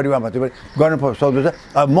मेरो परिवार मात्रै गर्न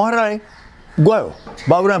सक्दछ। अब महराले गयो,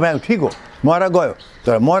 बाबुराम भाइ ठिक हो, महरा गयो,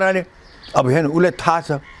 तर महराले अब हेर्नु उसलाई थाहा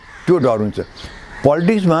छ त्यो डर हुन्छ।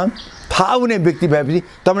 पोलिटिक्समा थाहा हुने व्यक्ति भएपछि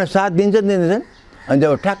तपाईँले साथ दिन्छन्। अनि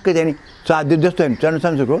जब ठ्याक्कै चाहिँ नि साथ दियो, जस्तो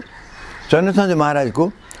चन्द्रशमशेर महाराजको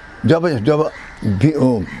जब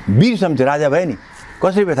वीर शमशेर राजा भयो नि,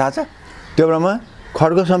 कसरी भयो थाहा छ? त्यो बेलामा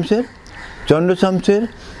खड्ग शमशेर, चन्द्र शमशेर,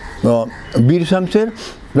 वीर शमशेर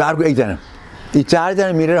र अर्को एकजना, यी 4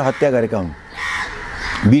 जना मिलेर हत्या गरेका हुन्।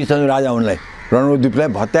 वीर शमशेर राजा उनलाई रणद्वीपलाई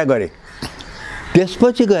हत्या गरे।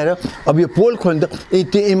 त्यसपछि गएर अब यो पोल खोल्नु त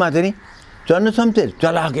यहीमा चाहिँ नि चन्द्र शमशेर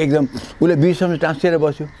चलाक एकदम, उसले वीर शमशेर टाँसिएर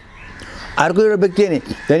बस्यो। अर्को एउटा व्यक्ति नि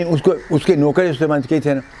त्यहाँदेखि उसकै नोकरी जस्तो मान्छे केही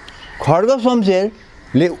थिएन। खड्ग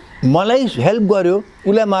शमशेरले मलाई हेल्प गर्यो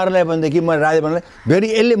उसलाई मार्नलाई भनेदेखि म राजा भन्नलाई, फेरि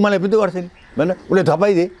यसले मलाई पनि त गर्छ नि भनेर उसले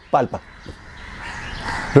धपाइदिए पाल्पा।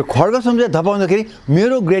 र खड्ग शमशेर धपाउँदाखेरि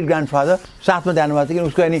मेरो ग्रेट ग्रान्डफादर साथमा जानुभएको थियो, किन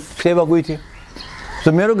उसको अनि सेवक उही थियो। सो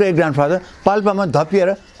मेरो ग्रेट ग्रान्डफादर पाल्पामा धपिएर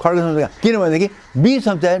खड्ग शमशेर, किनभनेदेखि वीर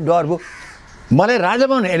शमशेर डर भयो, मलाई राजा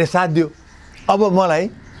बनाउनु यसले साथ दियो, अब मलाई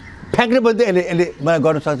फ्याक्ट्री पनि त यसले मलाई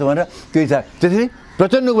गर्न सक्छ भनेर त्यो इच्छा। त्यसरी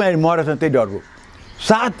प्रचण्डको बारे महरासँग त्यही डर भयो।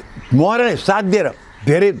 महराले साथ दिएर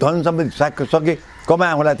धेरै धन सम्पत्ति सके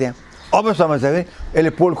कमाए होला त्यहाँ। अब समस्या चाहिँ यसले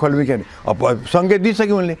पोल खोल्नु के अब सङ्केत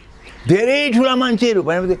दिइसक्यो उनले। धेरै ठुला मान्छेहरू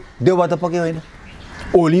भनेपछि देउबा त पक्कै होइन,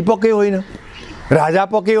 ओली पक्कै होइन, राजा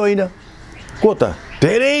पक्कै होइन, को त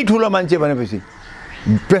धेरै ठुलो मान्छे भनेपछि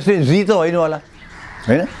प्रेसिडेन्ट जी त होइन होला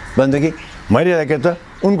होइन। भनेदेखि मैले राखेँ त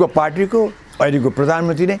उनको पार्टीको अहिलेको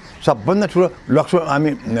प्रधानमन्त्री नै सबभन्दा ठुलो लक्ष्मण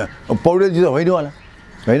हामी पौडेलजी त होइन होला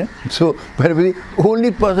होइन। सो भनेपछि ओन्ली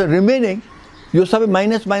पर्सन रिमेनिङ यो सबै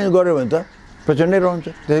माइनस गऱ्यो भने त प्रचण्डै रहन्छ।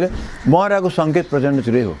 त्यसैले महराको सङ्केत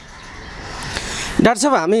प्रचण्डतिरै हो। डाक्टर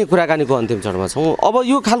साहब, हामी कुराकानीको अन्तिम चरणमा छौँ। अब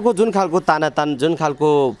यो खालको जुन खालको तानातान, जुन खालको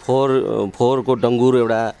फोहोरको डङ्गुर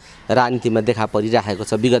एउटा राजनीतिमा देखा परिराखेको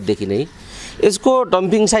छ विगतदेखि नै, यसको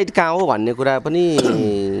डम्पिङ साइट कहाँ हो भन्ने कुरा पनि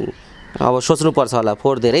अब सोच्नुपर्छ होला।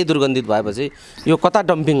 फोहोर धेरै दुर्गन्धित भएपछि यो कता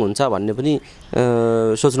डम्पिङ हुन्छ भन्ने पनि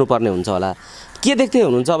सोच्नुपर्ने हुन्छ होला। के देख्दै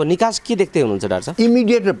हुनुहुन्छ अब, निकास के देख्दै हुनुहुन्छ डाक्टर साहब?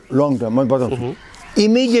 इमिडिएट र लङ टर्म म बताउँछु।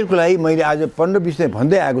 इमिडिएटको लागि मैले आज 15-20 दिन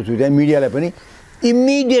भन्दै आएको छु त्यहाँ मिडियालाई पनि,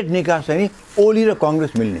 इमिडिएट निकास चाहिँ नि ओली र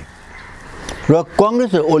कङ्ग्रेस मिल्ने र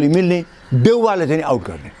कङ्ग्रेस र ओली मिल्ने, देउवाले चाहिँ आउट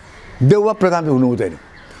गर्ने। देउवा प्रधानमन्त्री हुनु हुँदैन।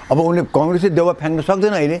 अब उनले कङ्ग्रेसले देउवा फ्याँक्न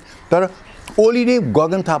सक्दैन अहिले, तर ओलीले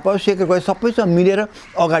गगन थापा शेखर गए सबैसँग मिलेर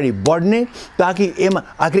अगाडि बढ्ने, ताकि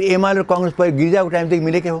आखिर एमाले र कङ्ग्रेस पहिले गिरिजाको टाइमदेखि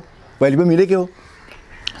मिलेकै हो, पहिले पनि मिलेकै हो।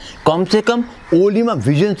 कमसेकम ओलीमा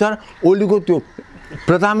भिजन छ, ओलीको त्यो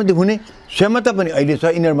प्रधानमन्त्री हुने क्षमता पनि अहिले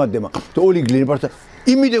छ यिनीहरूमध्येमा, त्यो ओली लिनुपर्छ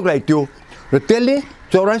इमिडिएटको लागि त्यो। र त्यसले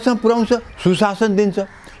 84 पुर्याउँछ, सुशासन दिन्छ,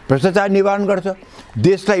 भ्रष्टाचार निवारण गर्छ,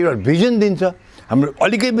 देशलाई एउटा भिजन दिन्छ। हाम्रो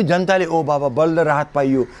अलिकति पनि जनताले ओ बाबा बल्ल राहत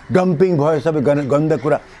पाइयो, डम्पिङ भयो, सबै गन्दा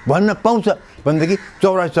कुरा भन्न पाउँछ भनेदेखि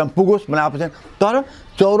 84 पुगोस् मलाई आएको छैन। तर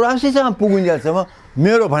 84 पुगिन्जेलसम्म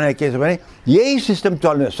मेरो भनाइ के छ भने यही सिस्टम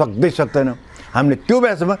चल्न सक्दैन। हामीले त्यो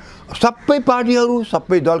बेलासम्म सबै पार्टीहरू,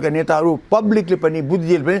 सबै दलका नेताहरू, पब्लिकले पनि,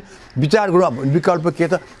 बुद्धिजीवीले पनि विचार गर्नु विकल्प के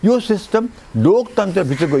त, यो सिस्टम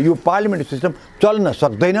लोकतन्त्रभित्रको यो पार्लिमेन्ट्री सिस्टम चल्न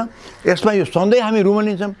सक्दैन। यसमा यो सधैँ हामी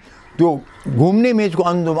रुमलिन्छौँ, त्यो घुम्ने मेजको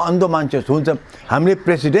अन्धो मान्छे हुन्छ। हामीले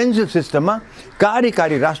प्रेसिडेन्सियल सिस्टममा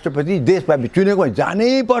कार्यकारी राष्ट्रपति देशव्यापी चुनेको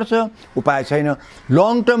जानै पर्छ, उपाय छैन।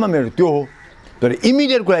 लङ टर्ममा मेरो त्यो हो। तर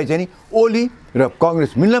इमिडिएटको लागि चाहिँ नि ओली र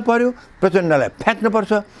कङ्ग्रेस मिल्न पर्यो, प्रचण्डलाई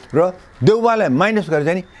फ्याँक्नुपर्छ र देउवालाई माइनस गरेर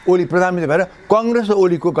चाहिँ नि ओली प्रधानमन्त्री भएर कङ्ग्रेस र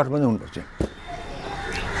ओलीको गठबन्धन हुनुपर्छ।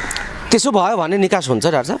 त्यसो भयो भने निकास हुन्छ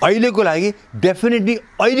डाक्टर साहब? अहिलेको लागि डेफिनेटली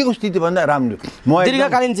अहिलेको स्थितिभन्दा राम्रो।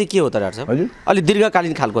 दीर्घकालीन चाहिँ के हो त डाक्टर साहब? हजुर, अलिक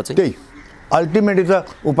दीर्घकालीन खालको चाहिँ त्यही अल्टिमेटली त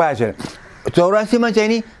उपाय छैन। 84मा चाहिँ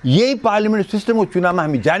नि यही पार्लिमेन्ट सिस्टमको चुनावमा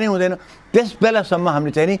हामी जाने हुँदैन। त्यस बेलासम्म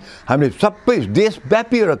हामीले चाहिँ नि हामीले सबै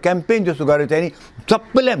देशव्यापी एउटा क्याम्पेन जस्तो गरेर चाहिँ नि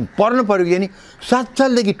सबैलाई पर्नु पऱ्यो कि नि 7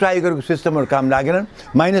 सालदेखि ट्राई गरेको सिस्टमहरू काम लागेन।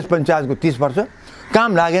 -50को 30 वर्ष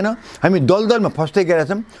काम लागेन। हामी दलदलमा फस्दै गएका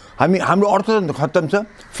छौँ। हाम्रो अर्थतन्त्र खत्तम छ,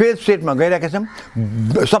 फेज स्टेटमा गइरहेका छौँ।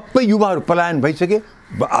 सबै युवाहरू पलायन भइसके,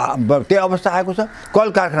 त्यही अवस्था आएको छ। कल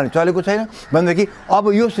कारखाना चलेको छैन भनेदेखि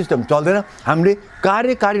अब यो सिस्टम चल्दैन। हामीले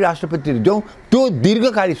कार्यकारी राष्ट्रपति जाउँ, त्यो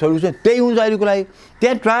दीर्घकाली सल्युसन त्यही हुन्छ अहिलेको लागि।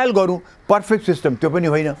 त्यहाँ ट्रायल गरौँ, पर्फेक्ट सिस्टम त्यो पनि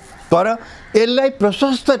होइन। तर यसलाई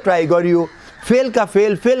प्रशस्त ट्राई गरियो, फेलका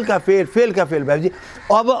फेल भएपछि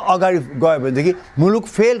अब अगाडि गयो भनेदेखि मुलुक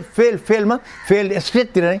फेलमा फेल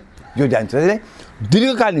स्टेटतिर नै यो जान्छ।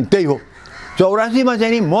 दीर्घकालीन त्यही हो। 84मा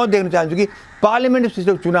चाहिँ नि म देख्न चाहन्छु कि पार्लिमेन्ट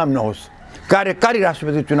सिस्टम चुनाव नहोस्, कार्यकारी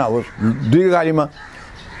राष्ट्रपति चुनाव होस्। दीर्घकालीनमा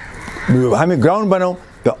हामी ग्राउन्ड बनाऊँ।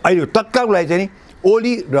 त अहिले तत्कालको लागि चाहिँ नि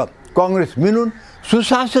ओली र कङ्ग्रेस मिलुन्,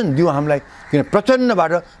 सुशासन दिउँ हामीलाई। किन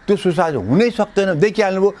प्रचण्डबाट त्यो सुशासन हुनै सक्दैन,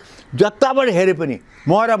 देखिहाल्नुभयो। जताबाट हेरे पनि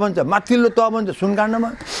महरा भन्छ, माथिल्लो तह भन्छ सुनकाण्डमा,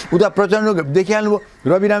 उता प्रचण्ड देखिहाल्नुभयो।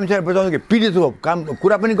 रवि रामेछाने बचाउनु पीडितको काम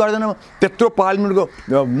कुरा पनि गर्दैन। त्यत्रो पार्लिमेन्टको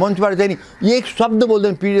मञ्चबाट चाहिँ नि एक शब्द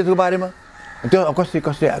बोल्दैन पीडितको बारेमा। त्यो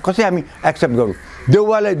कसै हामी एक्सेप्ट गरौँ?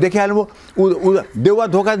 देउवालाई देखिहाल्नुभयो, देउवा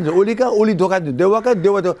धोका दिन्छ ओलीका, ओली धोका दिन्छ देउवाका,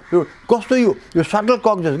 देउवा कस्तो यो सटल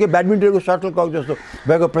कक जस्तो कि ब्याडमिन्टनको सटल कक जस्तो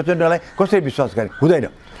भएको प्रचण्डलाई कसरी विश्वास गर्ने? हुँदैन।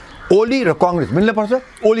 ओली र कङ्ग्रेस मिल्नुपर्छ,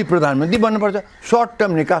 ओली प्रधानमन्त्री बन्नुपर्छ। सर्ट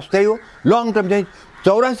टर्म निकास त्यही हो। लङ टर्म चाहिँ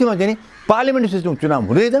 84मा चाहिँ नि पार्लिमेन्ट सिस्टम चुनाव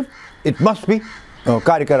हुँदैन। इट मस्ट बी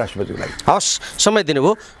कार्यकारी राष्ट्रपतिको लागि। हवस्, समय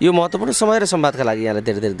दिनुभयो। यो महत्त्वपूर्ण समय र संवादका लागि यहाँलाई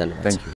धेरै धेरै धन्यवाद। Thank you.